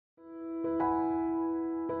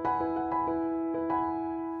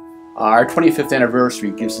Our 25th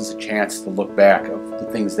anniversary gives us a chance to look back of the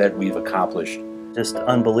things that we've accomplished. Just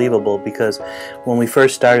unbelievable, because when we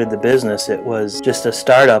first started the business, it was just a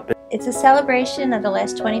startup. It's a celebration of the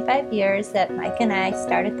last 25 years that Mike and I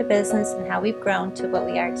started the business and how we've grown to what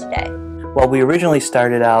we are today. Well, we originally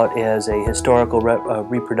started out as a historical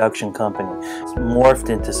reproduction company. It's morphed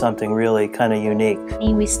into something really kind of unique.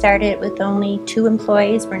 We started with only 2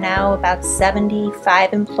 employees. We're now about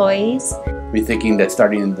 75 employees. We're thinking that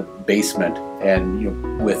starting in the basement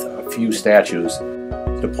and with a few statues,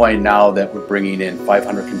 to the point now that we're bringing in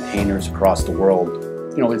 500 containers across the world.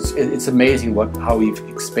 It's amazing how we've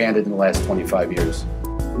expanded in the last 25 years.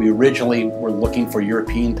 We originally were looking for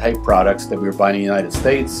European type products that we were buying in the United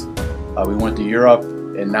States. We went to Europe,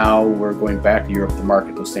 and now we're going back to Europe to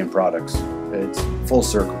market those same products. It's full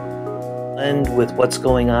circle. And with what's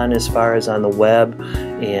going on as far as on the web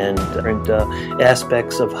and different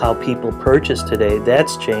aspects of how people purchase today,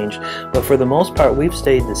 that's changed. But for the most part, we've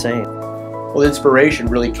stayed the same. Well, the inspiration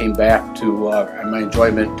really came back to my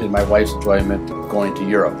enjoyment and my wife's enjoyment of going to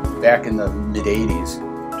Europe. Back in the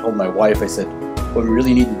mid-'80s, I told my wife, I said, what we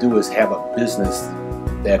really need to do is have a business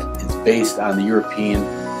that is based on the European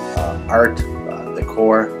art,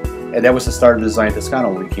 decor, and that was the start of Design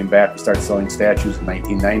Toscano. When we came back, we started selling statues in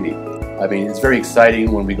 1990. I mean, it's very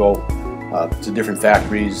exciting when we go to different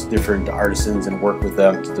factories, different artisans, and work with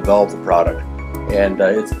them to develop the product. And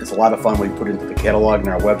it's a lot of fun when we put it into the catalog and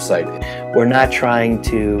our website. We're not trying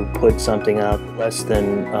to put something out less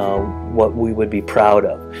than what we would be proud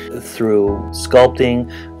of. Through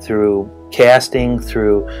sculpting, through casting,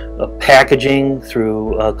 through packaging,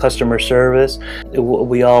 through customer service,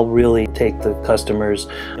 we all really take the customer's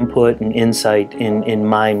input and insight in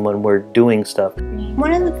mind when we're doing stuff.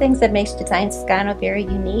 One of the things that makes Design Toscano very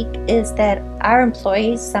unique is that our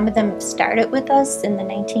employees, some of them started with us in the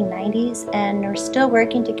 1990s and are still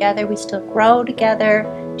working together. We still grow together,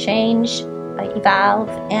 change, evolve,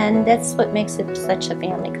 and that's what makes it such a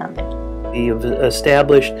family company. We've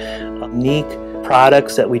established unique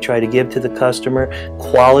products that we try to give to the customer,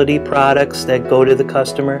 quality products that go to the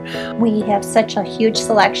customer. We have such a huge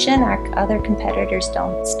selection. Our other competitors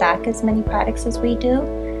don't stock as many products as we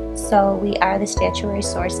do, so we are the statuary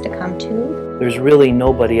source to come to. There's really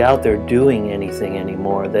nobody out there doing anything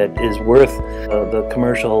anymore that is worth the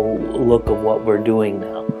commercial look of what we're doing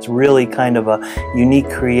now. It's really kind of a unique,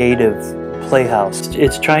 creative playhouse.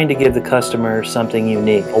 It's trying to give the customer something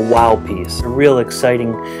unique, a wow piece, a real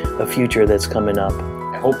exciting future that's coming up.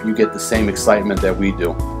 I hope you get the same excitement that we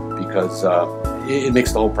do, because it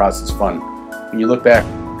makes the whole process fun. When you look back,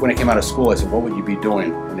 when I came out of school, I said, what would you be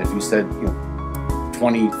doing? And if you said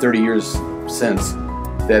 20, 30 years since,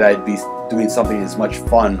 that I'd be doing something as much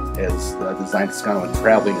fun as Design Toscano and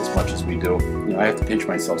traveling as much as we do. I have to pinch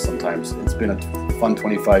myself sometimes. It's been a fun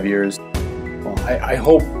 25 years. Well, I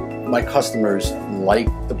hope my customers like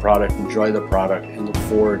the product, enjoy the product, and look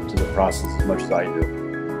forward to the process as much as I do.